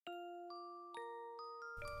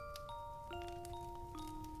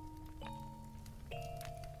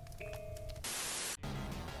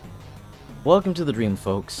Welcome to the Dream,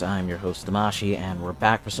 folks. I'm your host, Damashi, and we're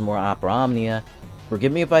back for some more Opera Omnia.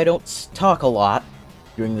 Forgive me if I don't talk a lot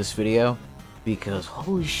during this video, because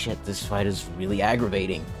holy shit, this fight is really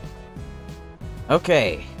aggravating.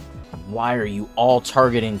 Okay, why are you all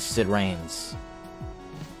targeting Sid Reigns?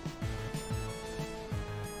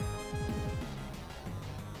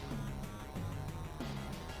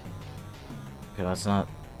 Okay, that's not...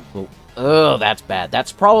 Well, oh, that's bad.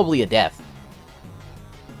 That's probably a death.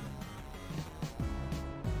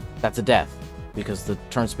 That's a death, because the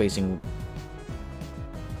turn spacing...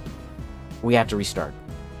 We have to restart.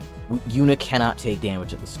 Yuna cannot take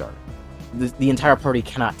damage at the start. The entire party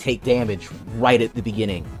cannot take damage right at the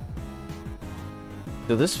beginning.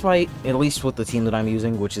 So this fight, at least with the team that I'm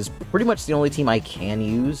using, which is pretty much the only team I can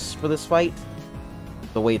use for this fight,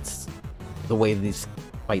 the way these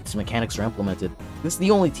fights mechanics are implemented, this is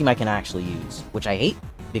the only team I can actually use, which I hate,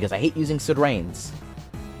 because I hate using Sid Reigns.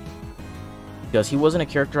 Because he wasn't a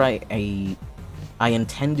character I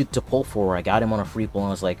intended to pull for. I got him on a free pull and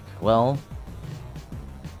I was like, well,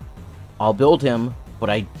 I'll build him, but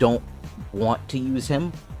I don't want to use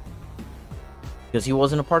him. Because he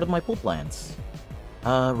wasn't a part of my pull plans.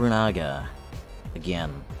 Runaga.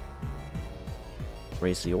 Again.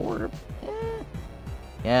 Raise the orb?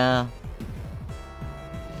 Yeah.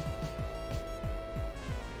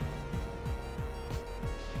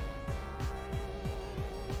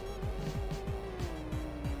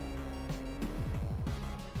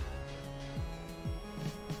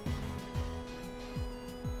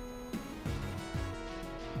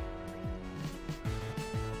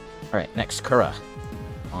 Alright, next, Kura.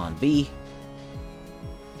 On B.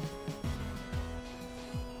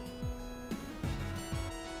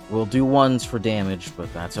 We'll do ones for damage,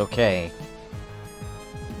 but that's okay.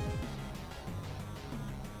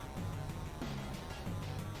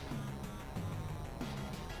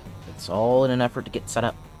 It's all in an effort to get set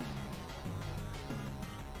up.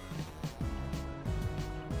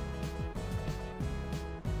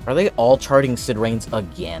 Are they all charting Sid Reigns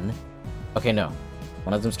again? Okay, no.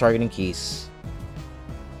 One of them's targeting Keiss.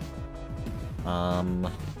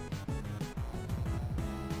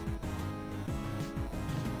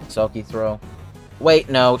 Selkie throw. Wait,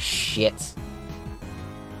 no, shit.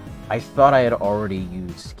 I thought I had already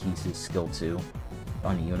used Keiss' skill 2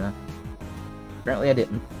 on Yuna. Apparently I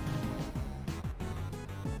didn't.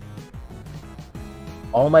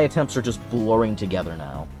 All my attempts are just blurring together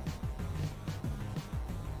now.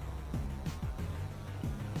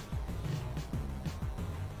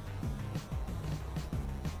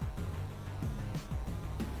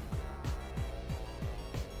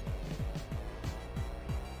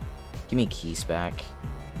 Give me Keiss back.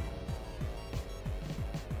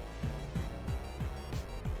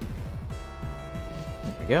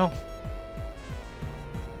 There we go.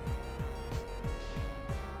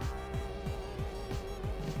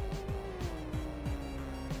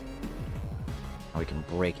 Now we can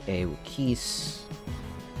break A with Keiss.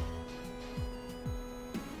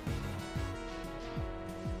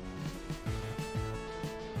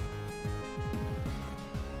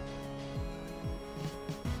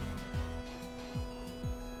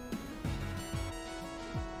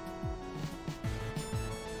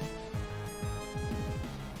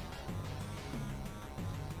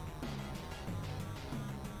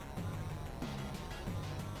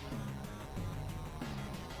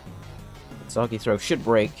 Soggy throw should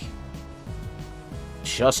break.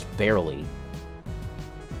 Just barely.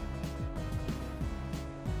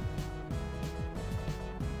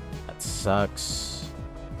 That sucks.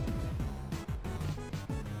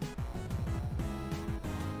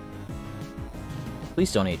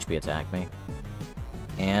 Please don't HP attack me.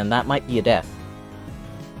 And that might be a death.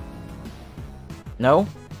 No,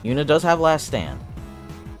 Yuna does have last stand.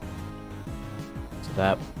 So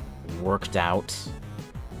that worked out.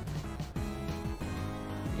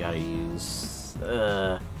 Gotta use... Okay,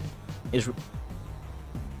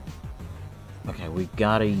 we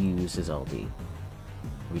gotta use his LD.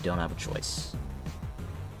 We don't have a choice.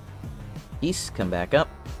 Keiss, come back up.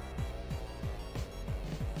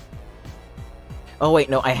 Oh wait,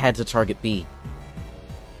 no, I had to target B.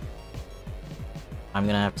 I'm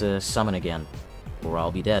gonna have to summon again, or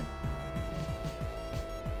I'll be dead.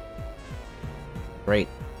 Great.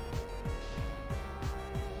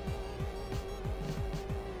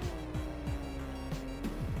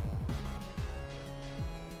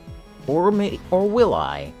 Or will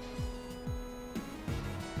I?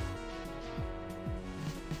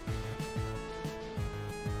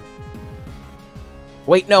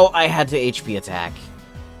 Wait, no, I had to HP attack.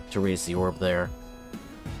 to raise the orb there.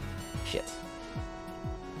 Shit.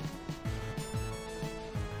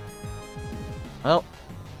 Well.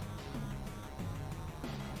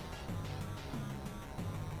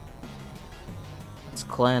 Let's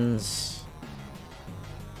cleanse.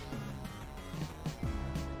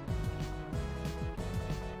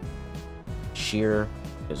 Shear,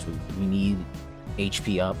 because we need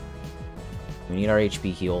HP up. We need our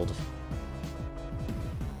HP healed.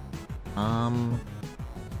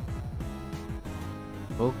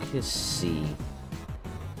 Focus C.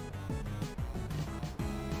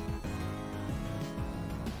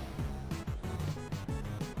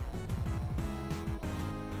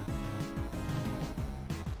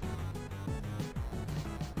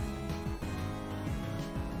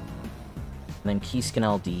 And then Keiss can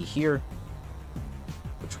LD here,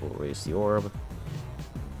 which will raise the orb.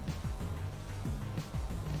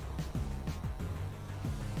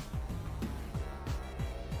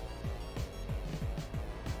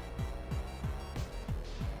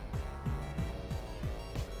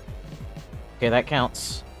 Okay, that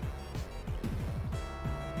counts.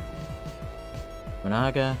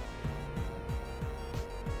 Monaga.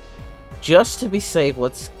 Just to be safe,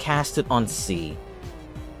 let's cast it on C.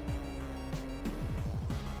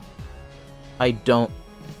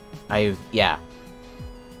 Yeah.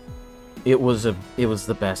 It was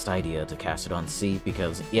the best idea to cast it on C,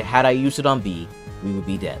 because had I used it on B, we would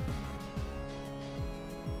be dead.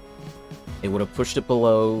 It would have pushed it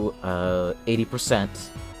below 80%,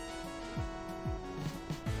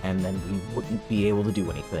 and then we wouldn't be able to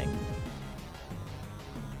do anything.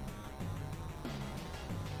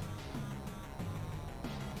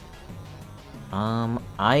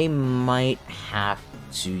 I might have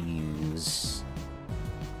to use...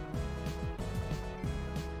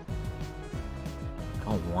 I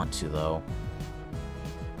don't want to, though.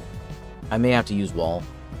 I may have to use Wall.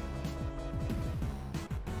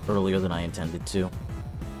 Earlier than I intended to.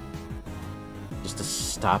 Just to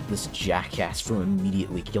stop this jackass from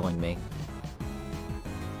immediately killing me.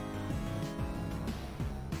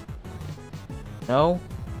 No?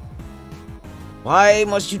 Why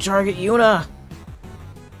must you target Yuna?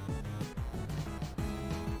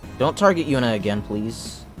 Don't target Yuna again,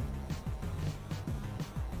 please.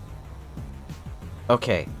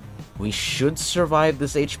 Okay. We should survive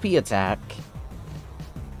this HP attack.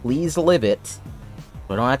 Please live it.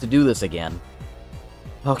 We don't have to do this again.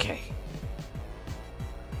 Okay.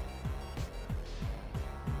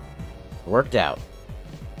 Worked out.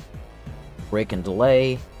 Break and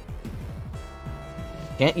delay.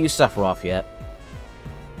 Can't use Sephiroth yet.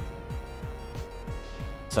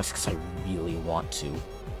 Sucks because I really want to.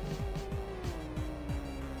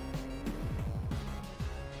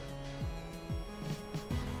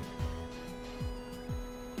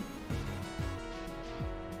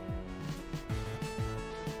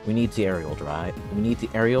 We need the aerial drive. We need the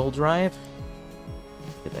aerial drive.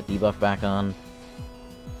 Get that debuff back on.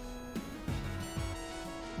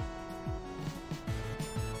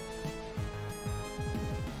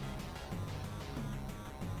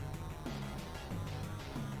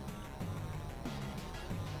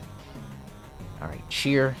 Alright,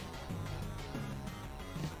 cheer.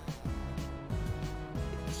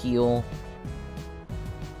 Heal.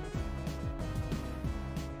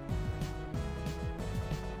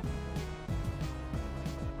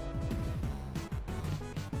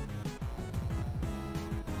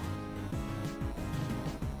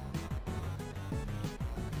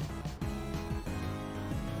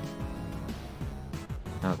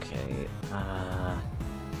 Okay,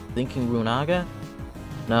 thinking Runaga?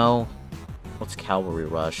 No. Let's Cavalry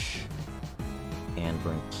Rush. And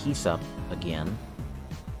bring Keiss up again.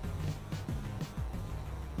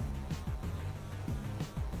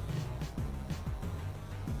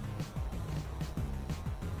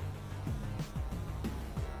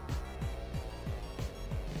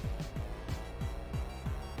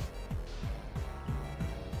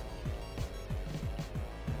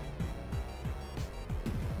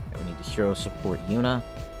 Hero support Yuna.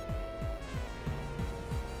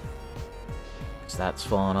 Because that's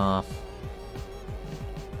fallen off.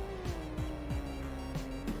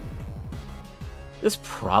 This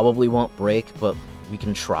probably won't break, but we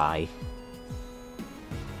can try.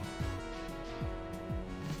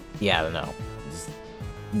 Yeah, no. There's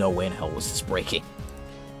no way in hell was this breaking.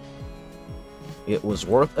 It was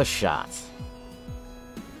worth a shot.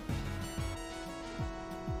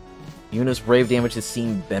 Yuna's brave damage has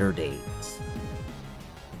seen better days.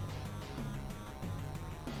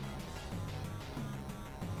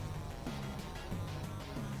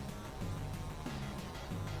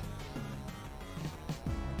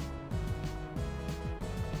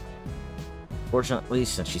 Fortunately,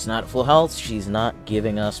 since she's not at full health, she's not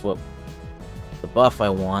giving us what the buff I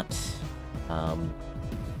want.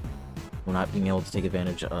 We're not being able to take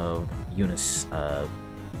advantage of Yuna's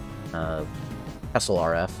Kessel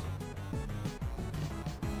RF.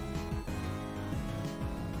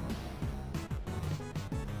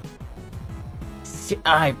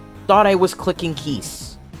 I thought I was clicking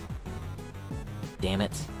Keiss. Damn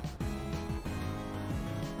it.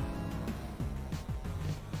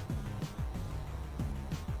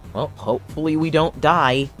 Well, hopefully we don't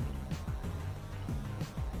die.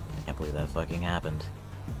 Can't believe that fucking happened.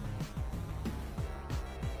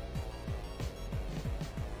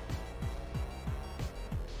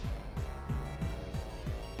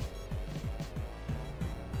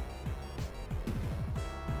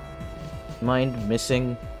 Mind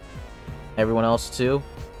missing everyone else too?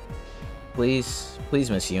 Please? Please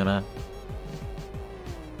miss Yuna.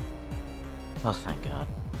 Oh, thank God.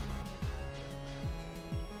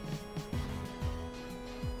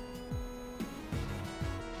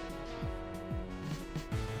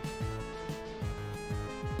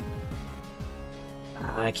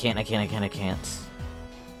 I can't.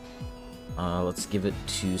 Let's give it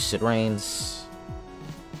to Sid Reigns.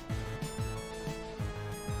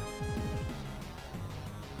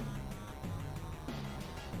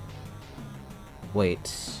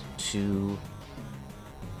 Wait, to...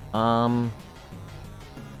 I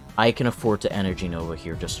can afford to Energy Nova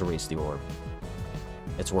here just to raise the orb.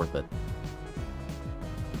 It's worth it.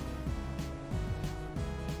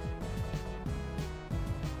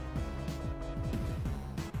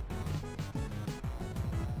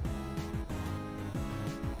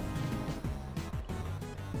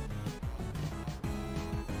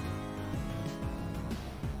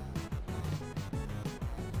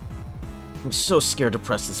 I'm so scared to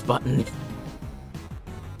press this button.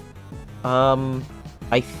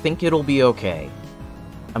 I think it'll be okay.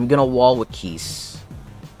 I'm gonna wall with Keiss.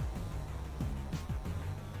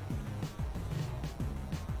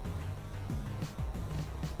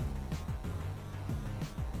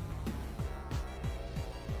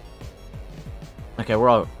 Okay,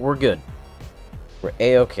 we're good. We're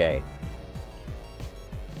A-okay.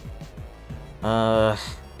 Put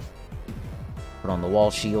on the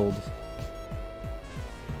wall shield.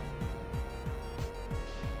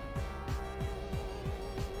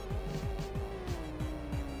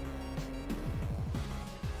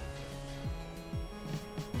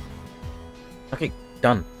 Okay,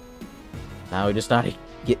 done. Now we just gotta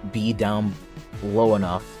get B down low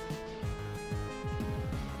enough.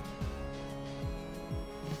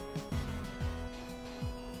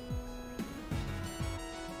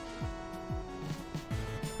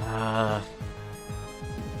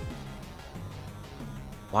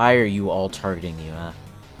 Why are you all targeting Yuna?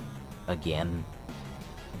 Again?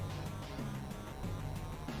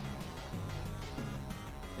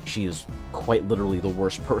 She is quite literally the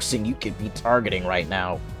worst person you could be targeting right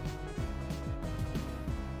now.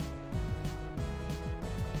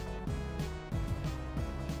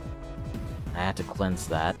 I had to cleanse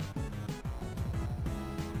that.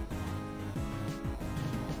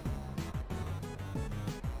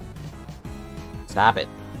 Stop it.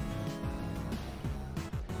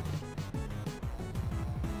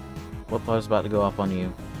 Whoop, I was about to go up on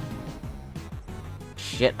you.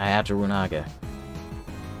 Shit, I had to Runaga.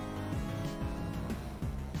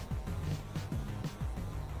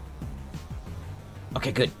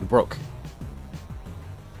 Okay, good. You broke.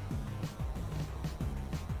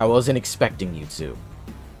 I wasn't expecting you to.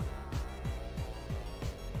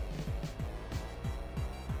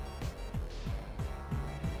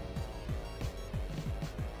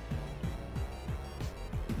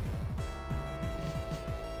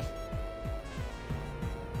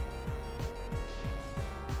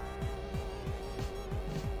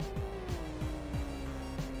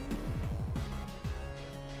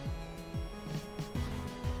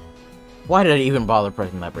 Why did I even bother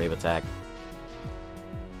pressing that brave attack?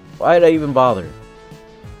 Why did I even bother?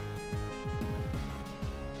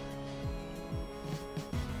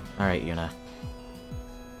 Alright, Yuna.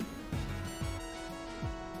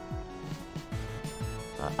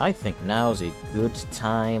 I think now's a good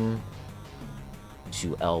time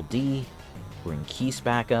to LD, bring Keiss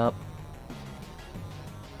back up.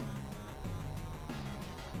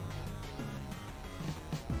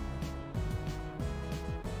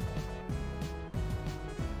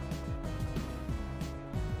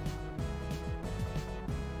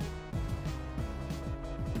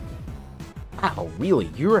 Wow, really?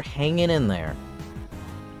 You were hanging in there.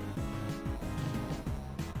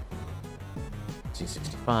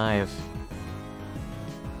 C65.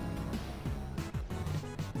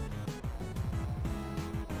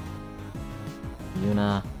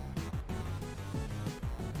 Yuna.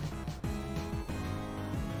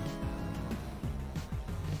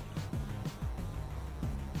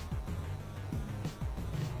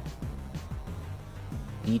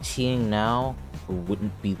 DTing now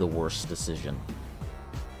wouldn't be the worst decision.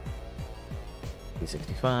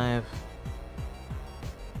 365.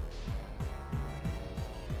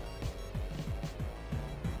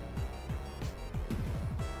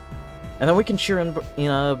 And then we can cheer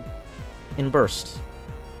in burst.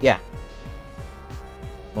 Yeah.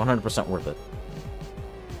 100% worth it.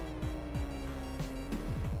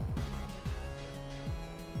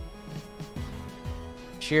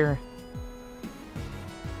 Cheer.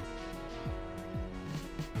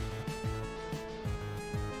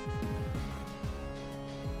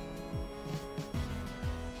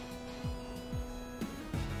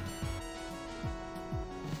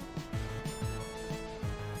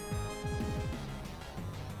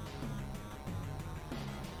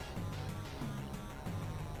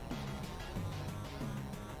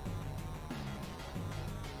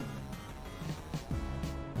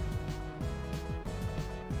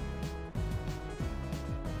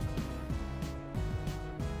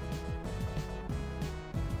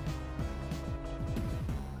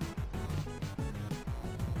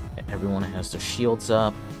 Everyone has their shields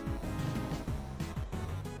up.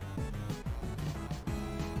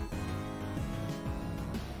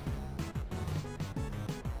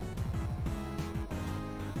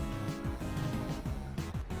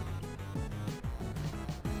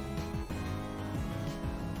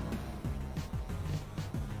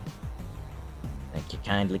 Thank you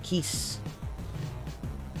kindly, Keiss.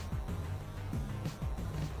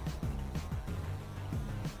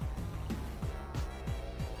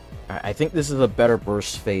 I think this is a better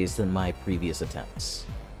burst phase than my previous attempts.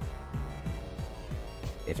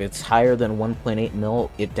 If it's higher than 1.8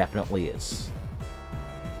 mil, it definitely is.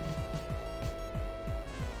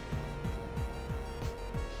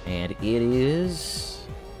 And it is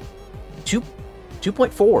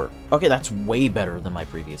 2.4. Okay, that's way better than my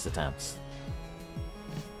previous attempts.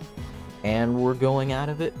 And we're going out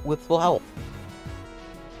of it with full health.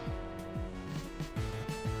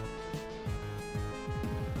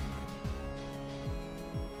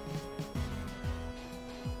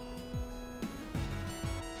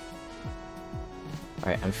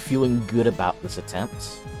 Alright, I'm feeling good about this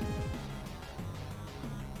attempt.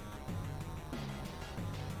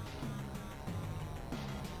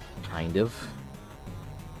 Kind of.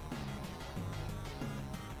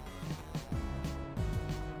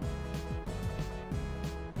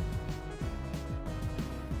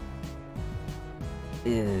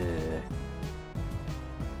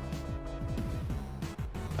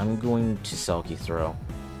 I'm going to Selkie throw.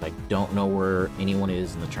 I don't know where anyone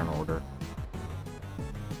is in the turn order.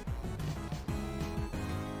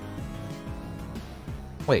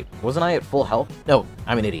 Wait, wasn't I at full health? No,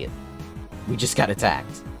 I'm an idiot. We just got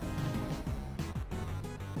attacked.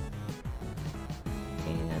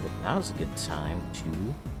 And now's a good time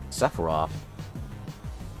to Sephiroth.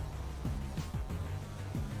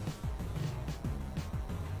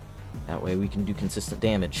 That way we can do consistent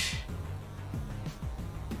damage.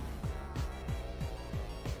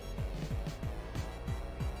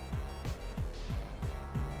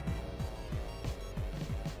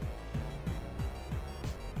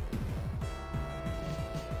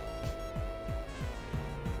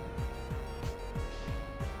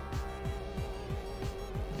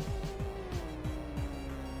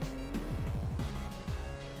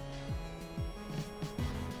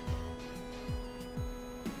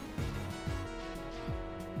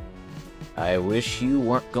 I wish you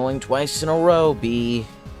weren't going twice in a row, B.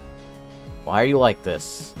 Why are you like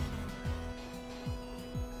this?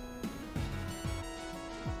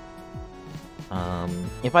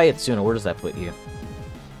 If I hit Suna, where does that put you? You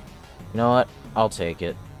know what? I'll take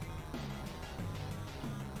it.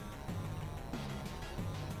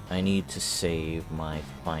 I need to save my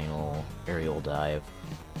final aerial dive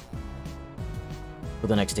for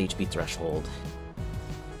the next HP threshold.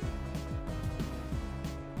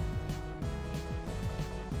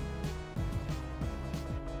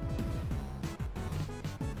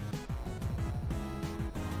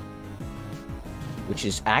 Which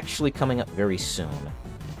is actually coming up very soon.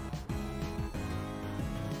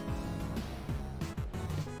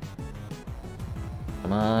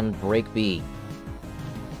 Come on, break B.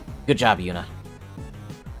 Good job, Yuna.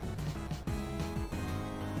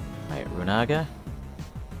 Alright, Runaga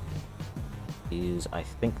is, I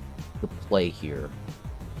think, the play here.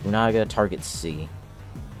 Runaga targets C.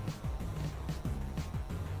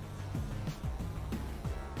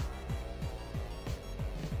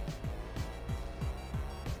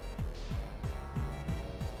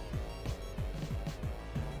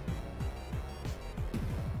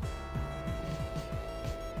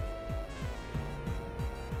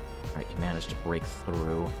 Alright, he managed to break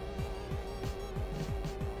through.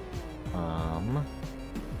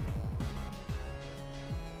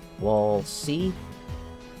 Wall C?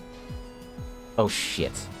 Oh,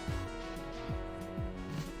 shit.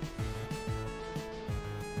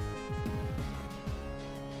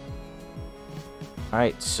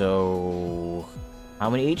 Alright, so... how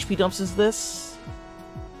many HP dumps is this?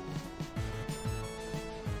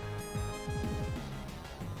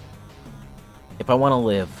 If I want to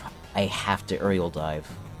live, I have to aerial dive.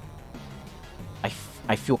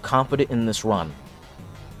 I feel confident in this run.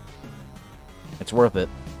 It's worth it.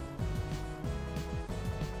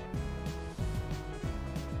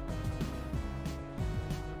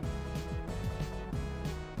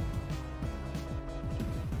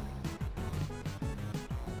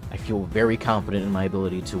 I feel very confident in my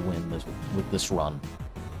ability to win this with this run.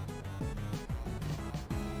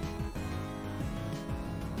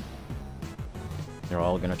 They're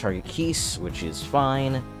all gonna target Keiss, which is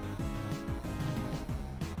fine.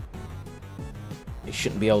 They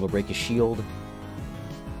shouldn't be able to break his shield.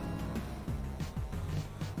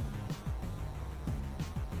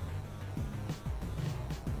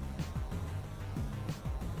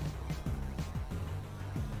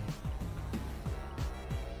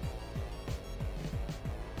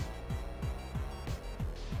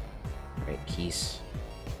 Alright, Keiss.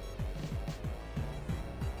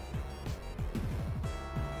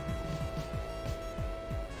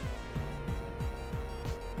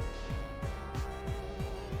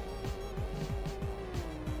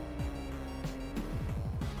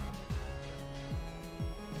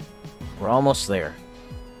 We're almost there.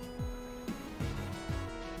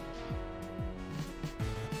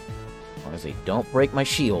 As long as they don't break my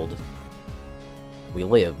shield, we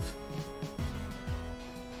live.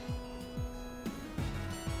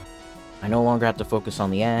 I no longer have to focus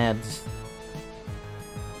on the ads.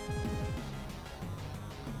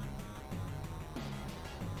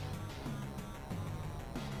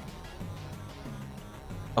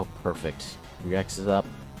 Oh, perfect. Rex is up.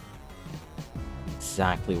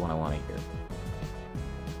 Exactly what I want to hear.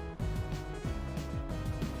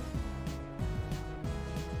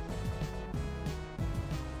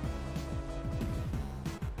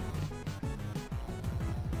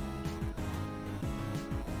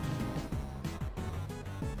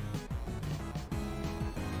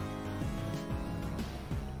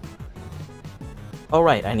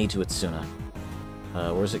 Alright, I need to Itsuna.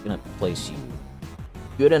 Where's it gonna place you?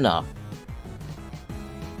 Good enough.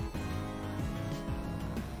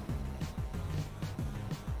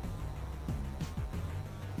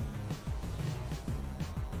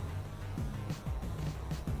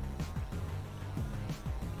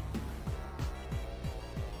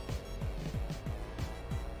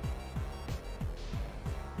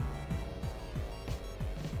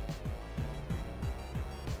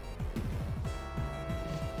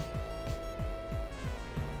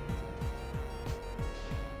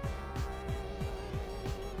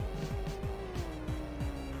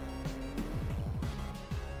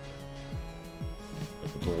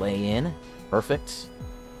 Delay in. Perfect.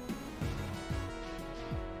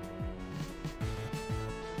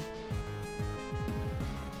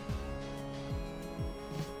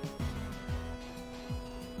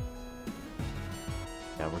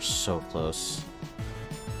 Yeah, we're so close.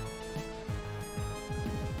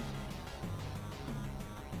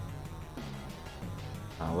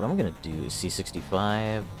 What I'm gonna do is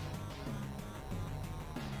C65.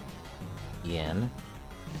 Yen.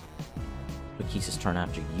 Put Keiss's turn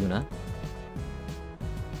after Yuna.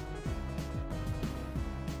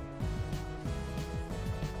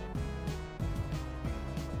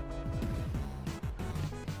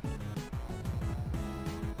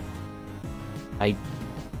 I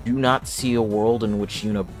do not see a world in which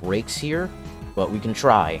Yuna breaks here, but we can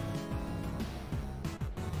try.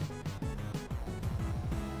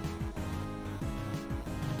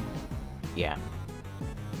 Yeah.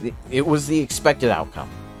 It was the expected outcome.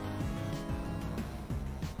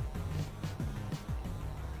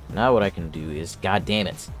 Now what I can do is, god damn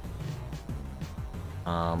it.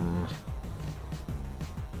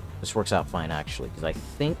 This works out fine, actually, because I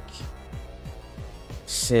think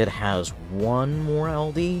Sid has one more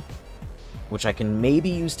LD, which I can maybe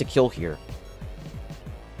use to kill here.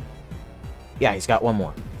 Yeah, he's got one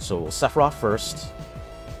more. So we'll Sephiroth first,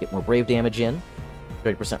 get more Brave damage in,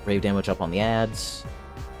 30% Brave damage up on the ads.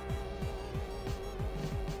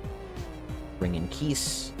 Bring in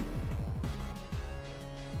Keiss.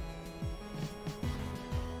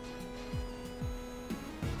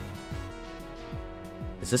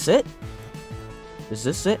 Is this it? Is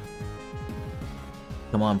this it?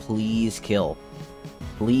 Come on, please kill.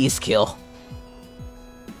 Please kill.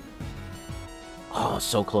 Oh,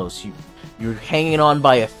 so close. You're hanging on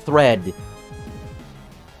by a thread.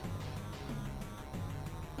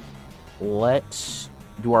 Let's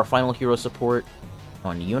do our final hero support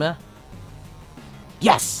on Yuna.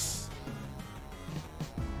 Yes!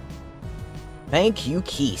 Thank you,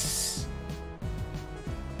 Keiss.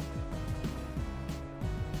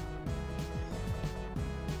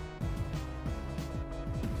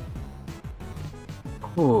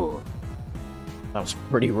 Ooh. That was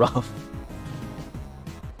pretty rough.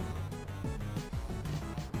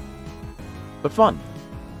 But fun.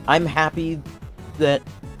 I'm happy that,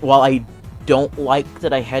 while I don't like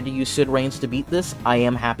that I had to use Sid Reigns to beat this, I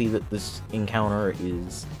am happy that this encounter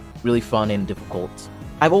is really fun and difficult.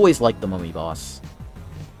 I've always liked the Mummy boss.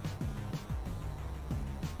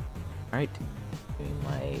 Alright. Doing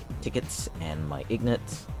my tickets and my Ignite.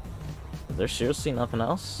 Is there seriously nothing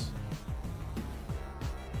else?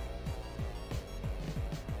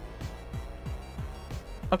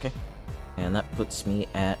 Okay. And that puts me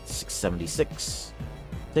at 676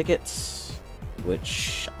 tickets,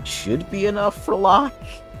 which should be enough for lock?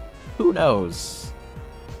 Who knows?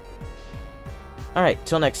 Alright,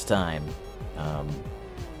 till next time.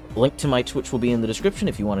 Link to my Twitch will be in the description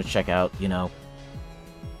if you want to check out, you know,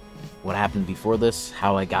 what happened before this,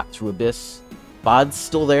 how I got through Abyss. VOD's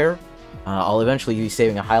still there. I'll eventually be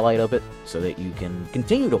saving a highlight of it so that you can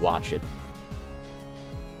continue to watch it.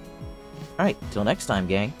 Alright, till next time,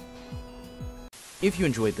 gang. If you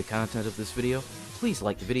enjoyed the content of this video, please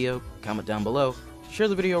like the video, comment down below, share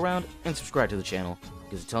the video around, and subscribe to the channel,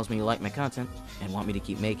 because it tells me you like my content and want me to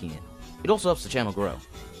keep making it. It also helps the channel grow.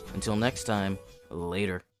 Until next time,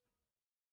 later.